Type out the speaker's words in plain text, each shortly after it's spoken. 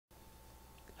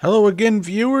Hello again,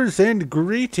 viewers, and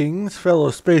greetings,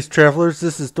 fellow space travelers.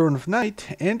 This is Thorn of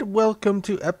Night, and welcome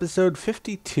to episode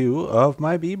 52 of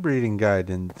my bee breeding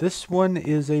guide. And this one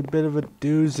is a bit of a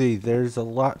doozy. There's a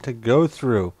lot to go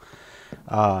through.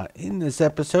 In this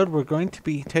episode, we're going to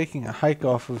be taking a hike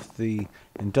off of the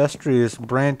industrious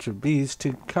branch of bees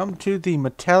to come to the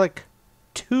metallic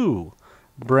 2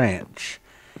 branch.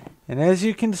 And as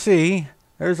you can see,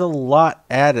 there's a lot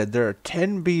added. There are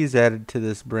 10 bees added to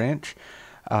this branch.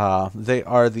 They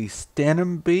are the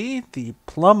STANNUM bee, the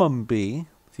PLUMBUM bee,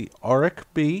 the AURIC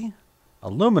bee,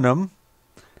 aluminum,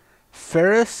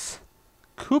 FERROUS,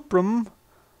 CUPRUM,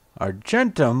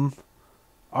 ARGENTUM,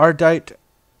 ARDITE,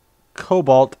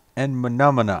 COBALT, and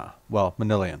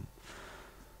MANYULLYN.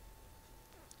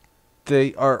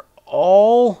 They are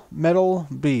all metal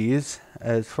bees.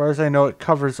 As far as I know, it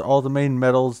covers all the main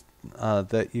metals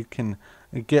that you can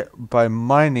get by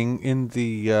mining in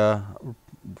the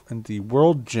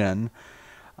world gen,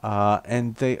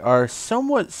 and they are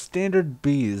somewhat standard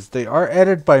bees. They are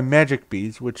added by magic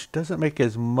bees, which doesn't make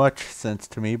as much sense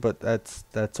to me, but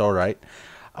that's all right.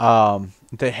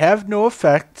 They have no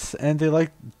effects, and they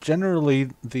like generally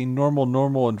the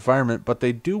normal environment, but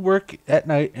they do work at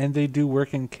night and they do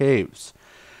work in caves.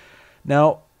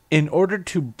 Now, in order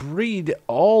to breed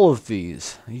all of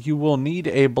these, you will need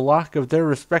a block of their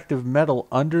respective metal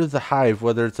under the hive,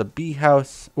 whether it's a bee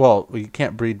house. Well, you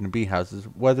can't breed in bee houses.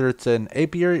 Whether it's an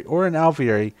apiary or an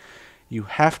alveary, you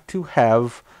have to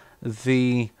have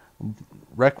the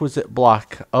requisite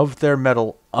block of their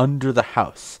metal under the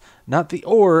house. Not the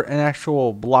ore, an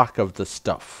actual block of the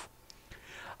stuff.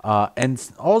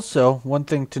 And also, one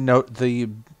thing to note, the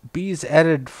bees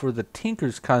added for the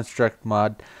Tinker's Construct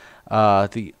mod,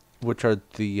 which are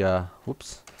the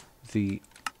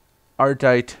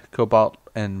Ardite, Cobalt,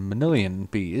 and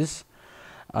MANYULLYN bees,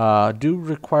 do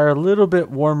require a little bit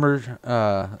warmer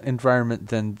environment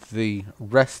than the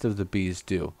rest of the bees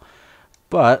do.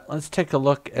 But let's take a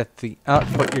look at the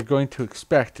output you're going to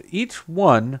expect. Each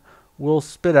one will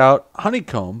spit out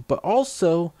honeycomb, but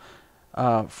also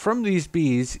from these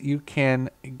bees you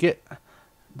can get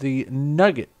the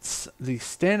nuggets. The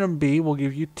STANNUM bee will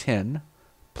give you tin.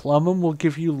 PLUMBUM will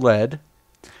give you lead.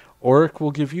 AURIC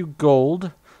will give you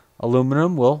gold.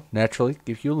 Aluminum will naturally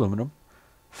give you aluminum.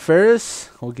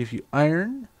 FERROUS will give you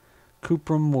iron.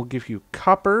 CUPRUM will give you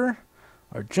copper.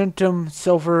 ARGENTUM,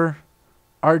 silver.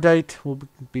 ARDITE will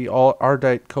be all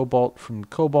Ardite cobalt from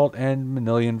cobalt, and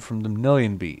MANYLLYN from the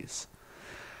MANYLLYN bees.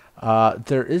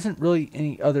 There isn't really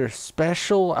any other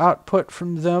special output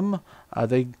from them.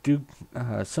 They do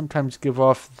sometimes give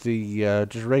off the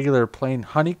just regular plain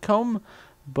honeycomb,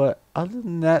 but other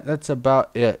than that, that's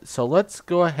about it. So let's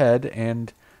go ahead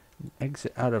and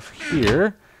exit out of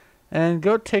here and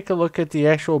go take a look at the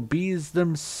actual bees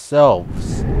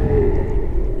themselves.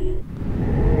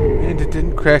 And it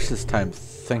didn't crash this time,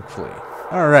 thankfully.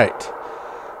 Alright.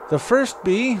 The first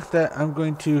bee that I'm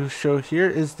going to show here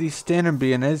is the STANNUM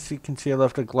bee, and as you can see, I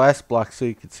left a glass block so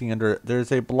you can see under it.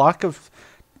 There's a block of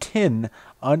tin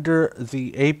under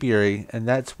the apiary, and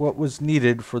that's what was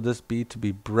needed for this bee to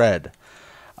be bred.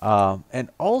 And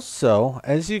also,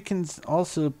 as you can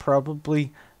also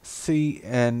probably see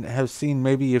and have seen,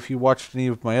 maybe if you watched any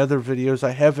of my other videos, I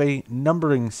have a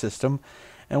numbering system,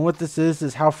 and what this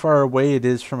is how far away it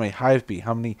is from a hive bee,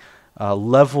 how many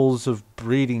levels of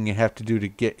breeding you have to do to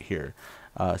get here.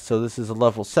 So this is a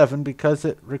level 7 because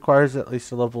it requires at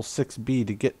least a level 6 bee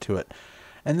to get to it.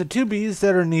 And the 2 bees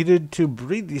that are needed to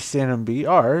breed the STANNUM bee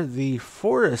are the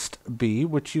forest bee,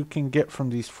 which you can get from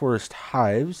these forest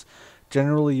hives.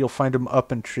 Generally, you'll find them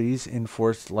up in trees in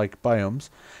forest-like biomes.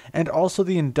 And also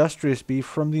the industrious bee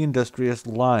from the industrious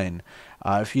line.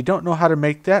 If you don't know how to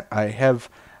make that, I have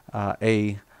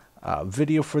a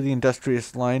video for the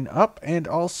industrious line up, and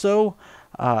also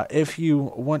if you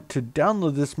want to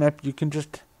download this map, you can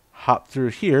just hop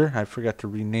through here. I forgot to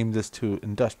rename this to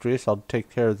industrious. I'll take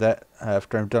care of that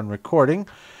after I'm done recording,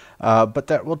 but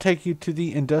that will take you to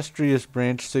the industrious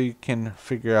branch so you can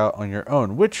figure out on your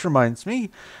own. Which reminds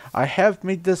me, I have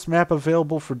made this map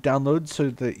available for download so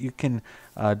that you can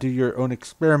do your own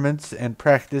experiments and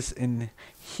practice in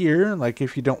here. Like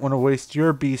if you don't want to waste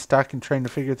your bee stock in trying to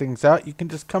figure things out, you can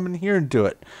just come in here and do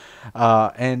it.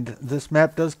 And this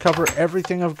map does cover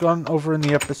everything I've gone over in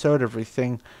the episode,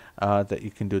 everything that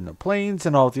you can do in the plains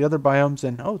and all the other biomes.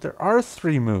 And oh, there are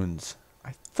 3 moons.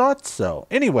 I thought so.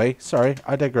 Anyway, sorry,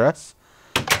 I digress.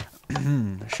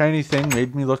 Shiny thing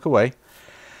made me look away.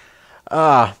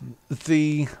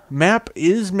 The map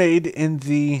is made in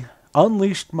the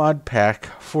Unleashed mod pack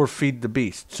for Feed the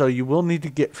Beast. So you will need to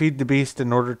get Feed the Beast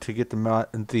in order to get the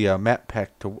map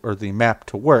pack to, or the map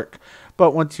to work.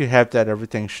 But once you have that,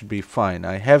 everything should be fine.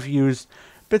 I have used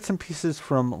bits and pieces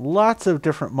from lots of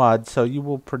different mods, so you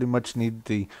will pretty much need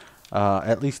the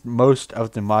at least most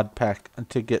of the mod pack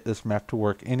to get this map to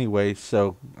work anyway.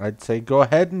 So I'd say go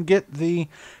ahead and get the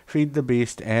Feed the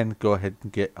Beast and go ahead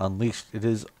and get Unleashed. It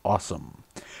is awesome.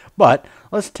 But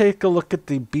let's take a look at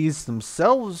the bees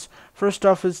themselves. First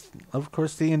off is, of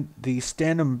course, the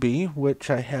STANNUM bee, which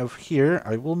I have here.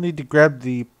 I will need to grab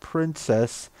the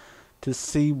princess to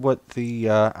see what the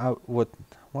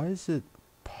why is it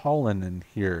pollen in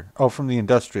here? Oh, from the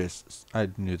industrious. I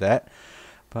knew that.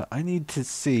 But I need to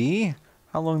see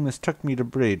how long this took me to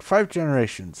breed. 5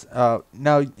 generations.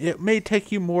 Now, it may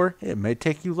take you more, it may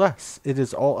take you less. It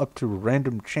is all up to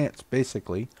random chance,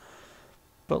 basically.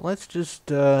 But let's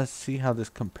just see how this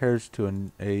compares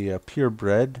to a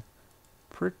purebred.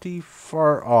 Pretty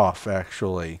far off,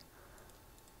 actually.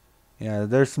 Yeah,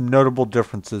 there's some notable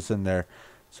differences in there.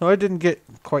 So I didn't get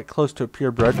quite close to a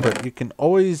purebred, but you can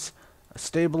always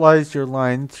stabilize your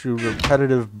line through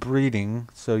repetitive breeding,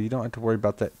 so you don't have to worry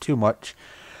about that too much.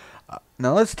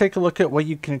 Now let's take a look at what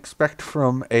you can expect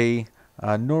from a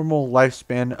normal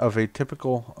lifespan of a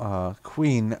typical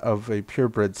queen of a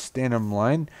purebred STANNUM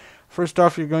line. First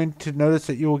off, you're going to notice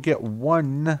that you will get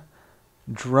 1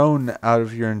 drone out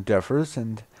of your endeavors,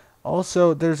 and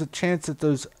also there's a chance that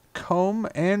those comb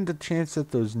and a chance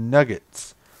that those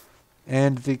nuggets.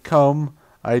 And the comb,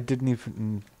 I didn't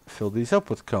even fill these up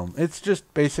with comb. It's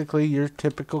just basically your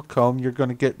typical comb. You're going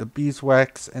to get the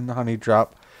beeswax and the honey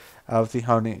drop out of the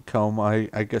honeycomb. I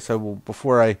guess I will,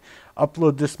 before I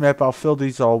upload this map, I'll fill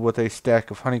these all with a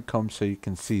stack of honeycomb so you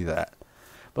can see that.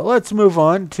 But let's move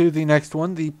on to the next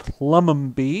one, the PLUMBUM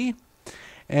bee.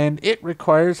 And it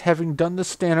requires having done the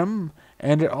STANNUM,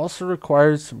 and it also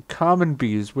requires some common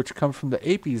bees, which come from the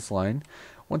Apes line.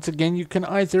 Once again, you can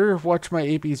either watch my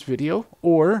Apes video,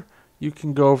 or you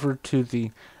can go over to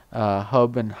the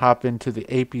hub and hop into the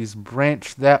Apes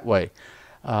branch that way.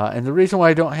 And the reason why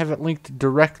I don't have it linked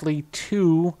directly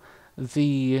to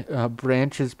the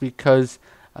branch is because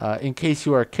in case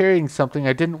you are carrying something,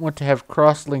 I didn't want to have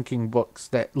cross-linking books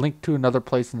that link to another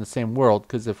place in the same world,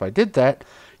 because if I did that,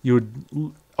 you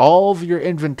would, all of your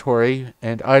inventory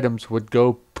and items would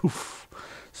go poof.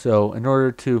 So in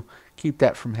order to keep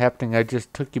that from happening, I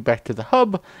just took you back to the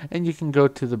hub, and you can go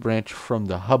to the branch from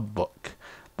the hub book.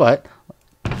 But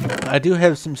I do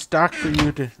have some stock for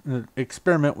you to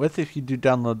experiment with if you do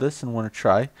download this and want to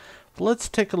try. But let's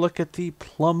take a look at the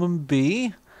PLUMBUM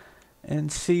bee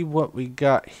and see what we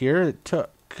got here. It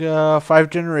took 5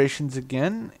 generations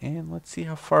again, and let's see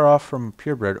how far off from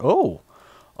purebred.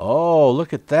 Oh,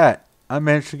 look at that. I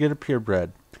managed to get a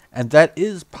purebred. And that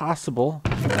is possible,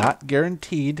 not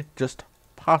guaranteed, just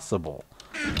possible.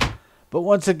 But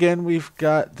once again, we've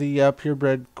got the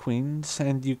purebred queens,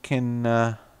 and you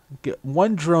can get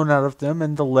 1 drone out of them,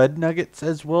 and the lead nuggets,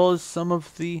 as well as some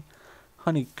of the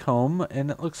honeycomb.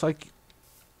 And it looks like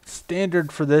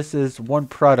standard for this is 1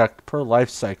 product per life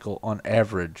cycle on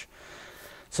average.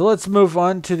 So let's move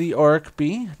on to the AURIC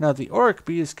bee. Now the AURIC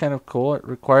bee is kind of cool. It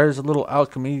requires a little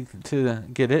alchemy to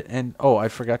get it. And oh, I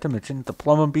forgot to mention, the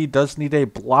PLUMBUM bee does need a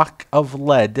block of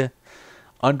lead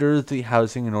under the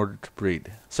housing in order to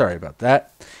breed. Sorry about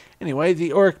that. Anyway, the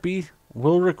AURIC bee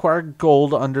will require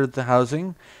gold under the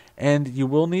housing, and you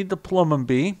will need the PLUMBUM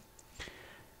bee,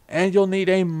 and you'll need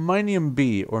a MANYULLyn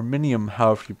bee, or minium,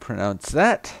 however you pronounce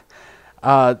that.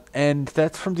 And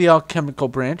that's from the alchemical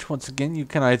branch. Once again, you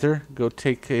can either go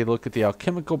take a look at the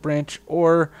alchemical branch,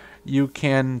 or you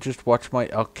can just watch my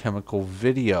alchemical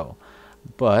video.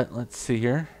 But let's see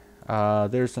here.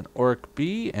 There's an AURIC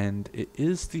bee, and it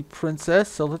is the princess.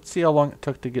 So let's see how long it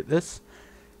took to get this.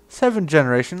 7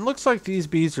 generation. Looks like these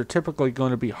bees are typically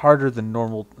going to be harder than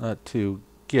normal to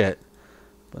get,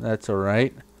 but that's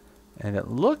alright. And it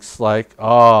looks like,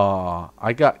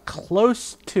 I got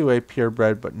close to a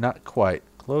purebred, but not quite.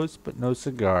 Close, but no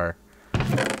cigar.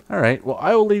 Alright, well,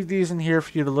 I will leave these in here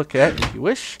for you to look at if you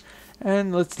wish.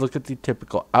 And let's look at the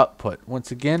typical output. Once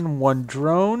again, 1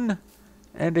 drone,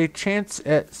 and a chance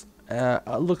at,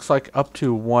 looks like up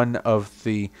to 1 of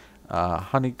the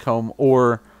honeycomb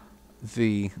or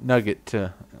the nugget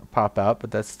to pop out,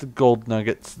 but that's the gold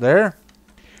nuggets there.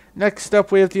 Next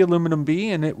up, we have the aluminum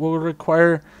bee, and it will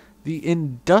require the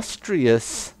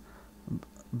industrious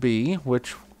bee,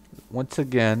 which once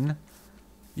again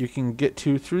you can get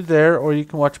to through there, or you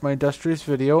can watch my industrious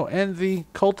video, and the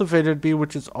cultivated bee,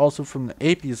 which is also from the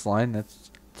Apes line. That's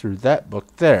through that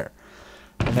book there.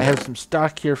 And I have some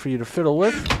stock here for you to fiddle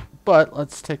with, but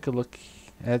let's take a look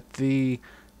at the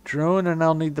drone, and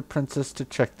I'll need the princess to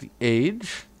check the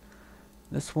age.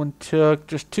 This one took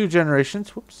just 2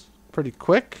 generations. Whoops, pretty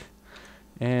quick.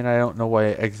 And I don't know why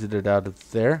I exited out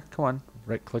of there. Come on,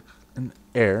 right click in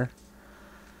air.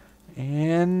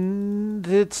 And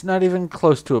it's not even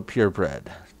close to a purebred.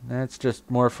 That's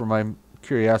just more for my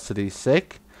curiosity's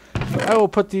sake. But I will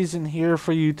put these in here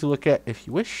for you to look at if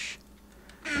you wish.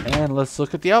 And let's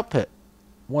look at the output.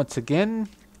 Once again,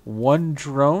 1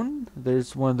 drone.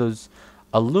 There's one of those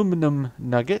aluminum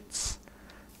nuggets.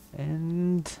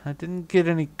 And I didn't get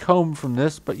any comb from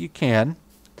this, but you can.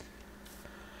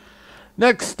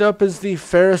 Next up is the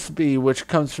ferrous bee, which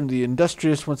comes from the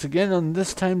industrious once again, and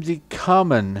this time the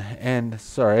common. And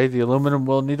sorry, the aluminum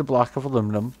will need a block of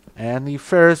aluminum, and the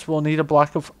ferrous will need a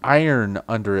block of iron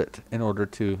under it in order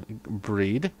to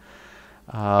breed.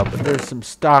 But there's some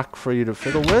stock for you to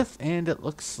fiddle with, and it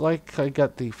looks like I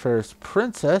got the ferrous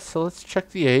princess, so let's check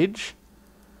the age.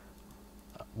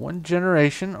 1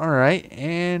 generation, alright,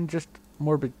 and just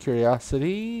morbid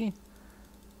curiosity.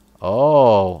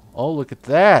 Oh, look at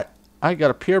that. I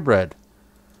got a purebred.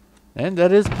 And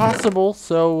that is possible,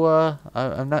 so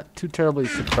I'm not too terribly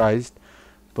surprised.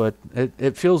 But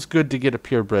it feels good to get a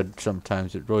purebred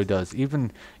sometimes. It really does.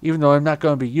 Even though I'm not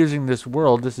going to be using this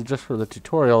world, this is just for the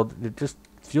tutorial, it just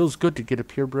feels good to get a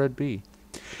purebred bee.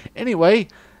 Anyway,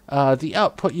 the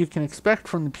output you can expect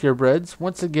from the purebreds,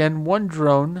 once again, 1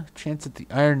 drone, chance at the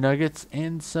iron nuggets,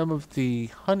 and some of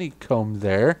the honeycomb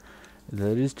there.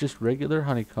 That is just regular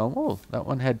honeycomb. Oh, that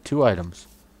one had 2 items.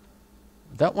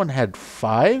 That one had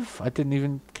 5? I didn't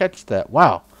even catch that.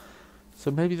 Wow.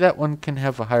 So maybe that one can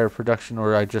have a higher production,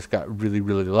 or I just got really,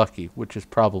 really lucky, which is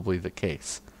probably the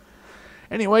case.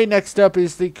 Anyway, next up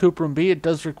is the CUPRUM bee. It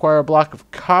does require a block of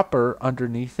copper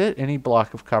underneath it. Any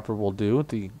block of copper will do.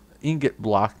 The ingot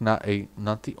block, not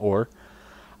the ore.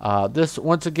 This,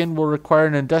 once again, will require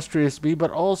an industrious bee,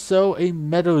 but also a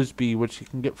meadows bee, which you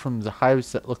can get from the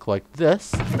hives that look like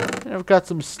this. And I've got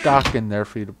some stock in there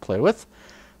for you to play with.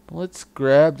 Let's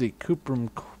grab the CUPRUM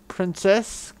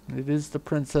princess. It is the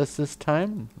princess this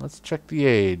time. Let's check the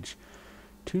age.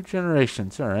 2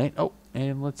 generations. Alright. Oh,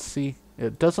 and let's see.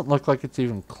 It doesn't look like it's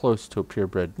even close to a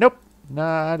purebred. Nope.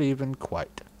 Not even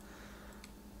quite.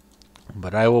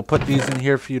 But I will put these in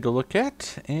here for you to look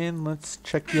at. And let's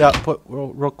check the output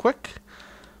real quick.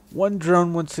 1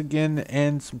 drone once again,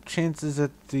 and some chances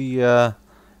at the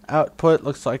output.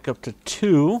 Looks like up to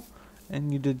 2.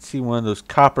 And you did see one of those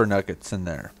copper nuggets in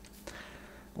there.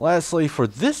 Lastly, for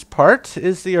this part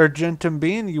is the ARGENTUM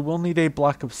bee, and you will need a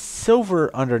block of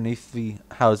silver underneath the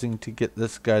housing to get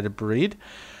this guy to breed.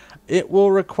 It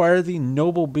will require the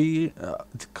noble bee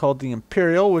called the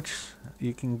Imperial, which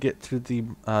you can get through the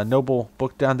noble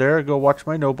book down there. Go watch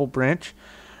my noble branch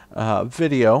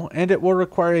video. And it will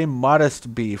require a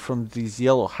modest bee from these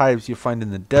yellow hives you find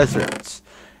in the deserts.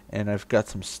 And I've got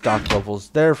some stock levels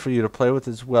there for you to play with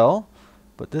as well.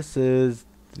 But this is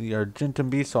the ARGENTUM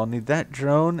bee, so I'll need that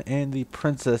drone and the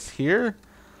princess here.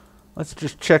 Let's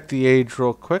just check the age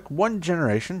real quick. 1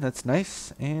 generation, that's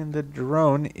nice. And the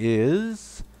drone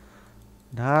is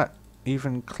not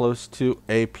even close to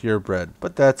a purebred,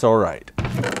 but that's alright.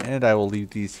 And I will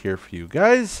leave these here for you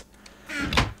guys.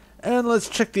 And let's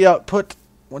check the output.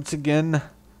 Once again,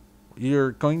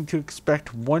 you're going to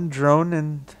expect 1 drone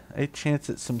and a chance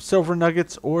at some silver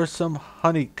nuggets or some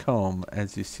honeycomb,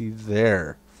 as you see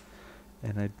there.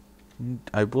 And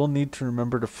I will need to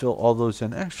remember to fill all those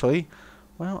in. Actually,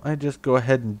 well, I just go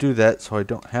ahead and do that so I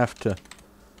don't have to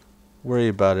worry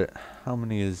about it. How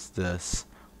many is this?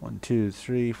 1, 2,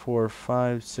 3, 4,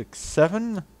 5, 6,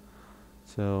 7.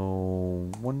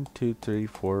 So 1, 2, 3,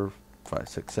 4, 5,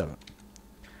 6, 7.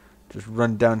 Just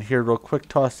run down here real quick,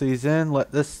 toss these in,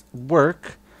 let this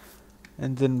work.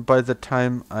 And then by the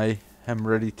time I am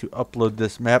ready to upload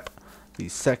this map, the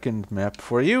second map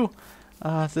for you,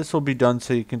 this will be done,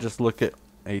 so you can just look at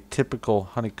a typical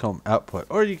honeycomb output.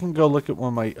 Or you can go look at one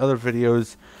of my other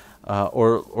videos,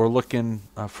 or look in,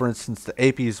 for instance, the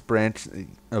Apis branch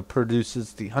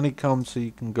produces the honeycomb, so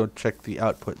you can go check the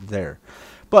output there.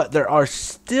 But there are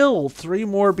still 3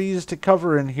 more bees to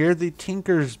cover in here, the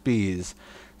Tinker's bees.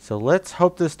 So let's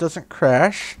hope this doesn't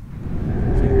crash.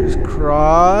 Fingers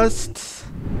crossed.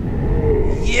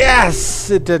 Yes!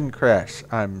 It didn't crash.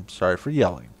 I'm sorry for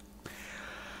yelling.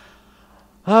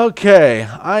 Okay,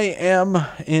 I am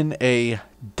in a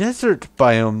desert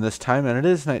biome this time, and it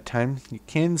is nighttime. You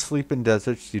can sleep in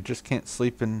deserts, you just can't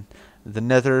sleep in the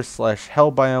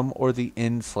nether/hell biome or the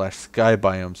end/sky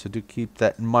biome, so do keep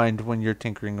that in mind when you're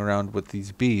tinkering around with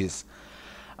these bees.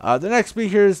 The next bee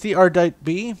here is the ARDITE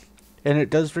bee, and it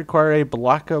does require a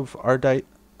block of ARDITE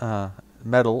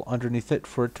metal underneath it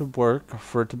for it to work,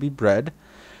 for it to be bred.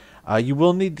 You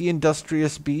will need the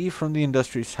industrious bee from the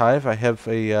industrious hive. I have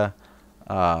a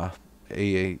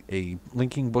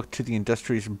linking book to the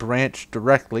industrious branch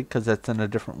directly because that's in a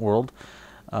different world.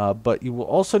 But you will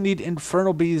also need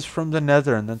infernal bees from the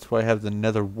nether, and that's why I have the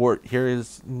nether wart. Here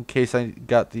is in case I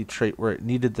got the trait where it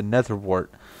needed the nether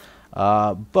wart.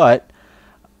 But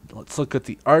let's look at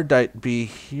the Ardite bee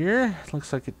here.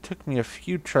 Looks like it took me a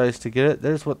few tries to get it.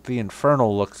 There's what the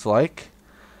infernal looks like.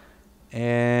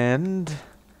 And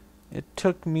it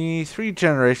took me 3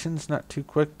 generations, not too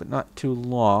quick, but not too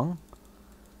long.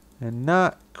 And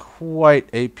not quite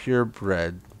a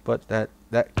purebred, but that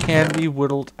can be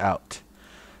whittled out.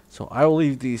 So I will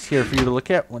leave these here for you to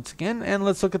look at once again. And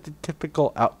let's look at the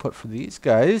typical output for these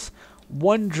guys.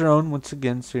 1 drone once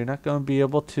again, so you're not going to be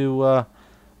able to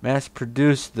mass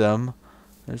produce them.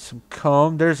 There's some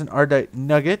comb. There's an Ardite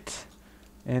nugget.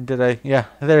 And yeah,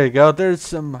 there you go. There's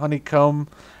some honeycomb.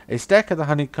 A stack of the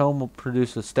honeycomb will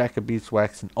produce a stack of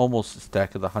beeswax and almost a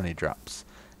stack of the honey drops.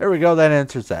 There we go. That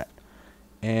answers that.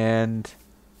 And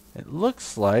it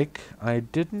looks like I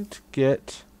didn't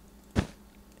get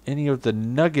any of the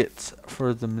nuggets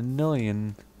for the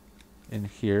MANYULLYN in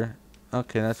here.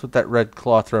 Okay, that's what that red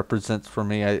cloth represents for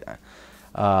me.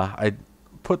 I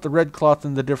put the red cloth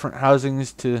in the different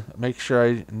housings to make sure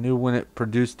I knew when it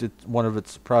produced one of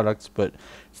its products, but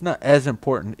it's not as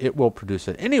important. It will produce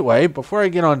it. Anyway, before I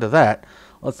get on to that,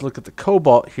 let's look at the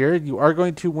cobalt here. You are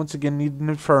going to once again need an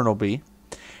infernal bee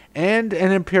and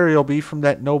an imperial bee from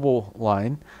that noble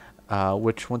line,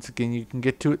 which once again you can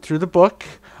get to it through the book,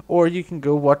 or you can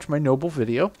go watch my noble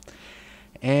video.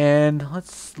 And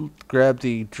let's grab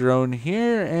the drone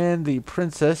here and the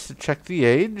princess to check the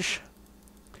age.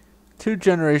 2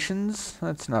 generations,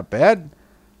 that's not bad.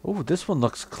 Oh, this one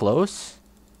looks close.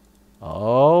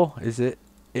 Oh, is it?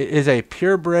 It is a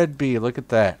purebred bee. Look at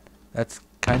that. That's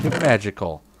kind of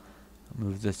magical.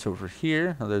 Move this over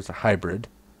here. Oh, there's a hybrid.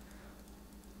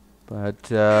 But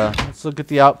let's look at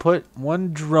the output.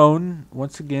 1 drone,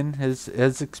 once again,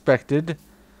 as expected.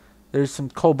 There's some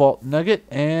cobalt nugget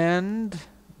and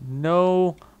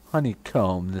no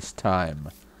honeycomb this time.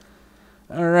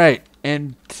 Alright,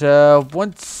 and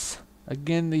once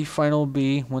again, the final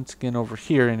bee, once again over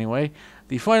here anyway,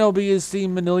 the final bee is the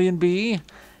MANYULLYN bee.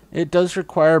 It does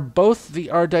require both the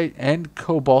Ardite and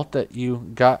cobalt that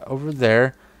you got over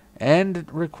there, and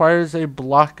it requires a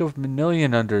block of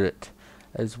MANYULLYN under it,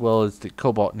 as well as the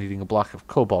cobalt needing a block of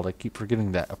cobalt. I keep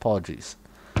forgetting that. Apologies.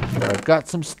 But I've got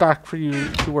some stock for you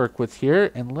to work with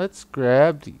here, and let's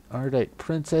grab the Ardite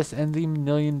princess and the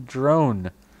MANYULLYN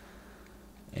drone.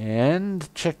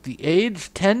 And check the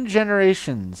age, 10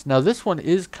 generations. Now this one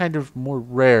is kind of more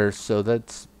rare, so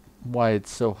that's why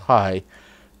it's so high.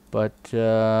 But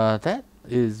that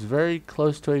is very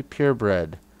close to a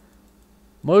purebred.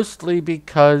 Mostly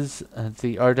because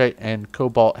the Ardite and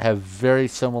cobalt have very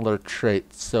similar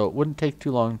traits, so it wouldn't take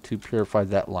too long to purify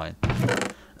that line.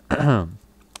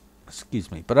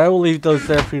 Excuse me. But I will leave those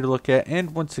there for you to look at,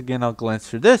 and once again I'll glance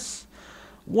through this.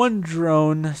 1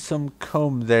 drone, some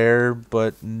comb there,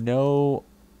 but no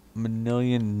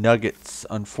MANYULLYN nuggets,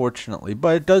 unfortunately.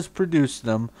 But it does produce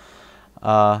them.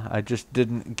 I just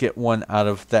didn't get one out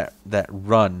of that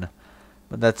run.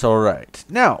 But that's alright.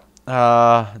 Now,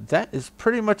 that is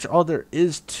pretty much all there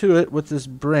is to it with this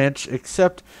branch,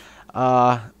 except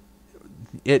you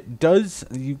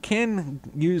can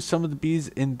use some of the bees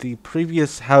in the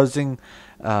previous housing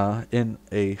in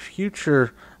a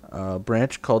future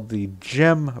branch called the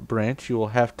gem branch. You will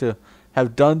have to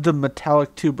have done the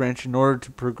metallic 2 branch in order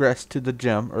to progress to the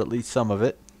gem, or at least some of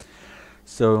it.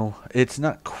 So it's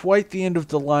not quite the end of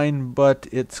the line, but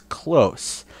it's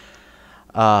close.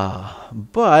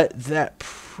 But that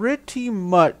pretty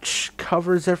much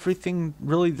covers everything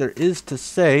really there is to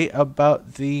say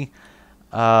about the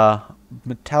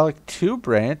metallic 2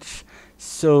 branch.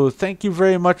 So thank you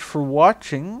very much for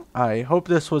watching. I hope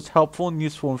this was helpful and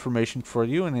useful information for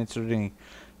you and answered any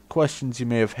questions you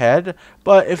may have had.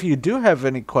 But if you do have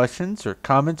any questions or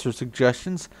comments or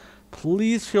suggestions,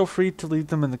 please feel free to leave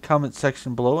them in the comment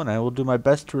section below, and I will do my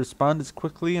best to respond as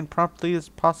quickly and promptly as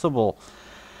possible.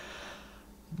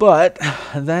 But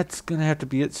that's going to have to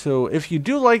be it. So if you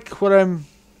do like what I'm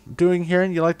doing here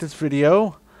and you like this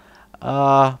video,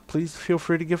 please feel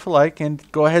free to give a like,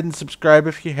 and go ahead and subscribe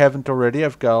if you haven't already.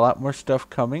 I've got a lot more stuff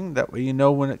coming. That way you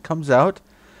know when it comes out.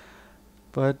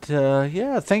 But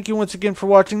yeah, thank you once again for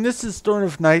watching. This is Storm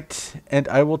of Night, and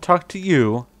I will talk to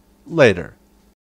you later.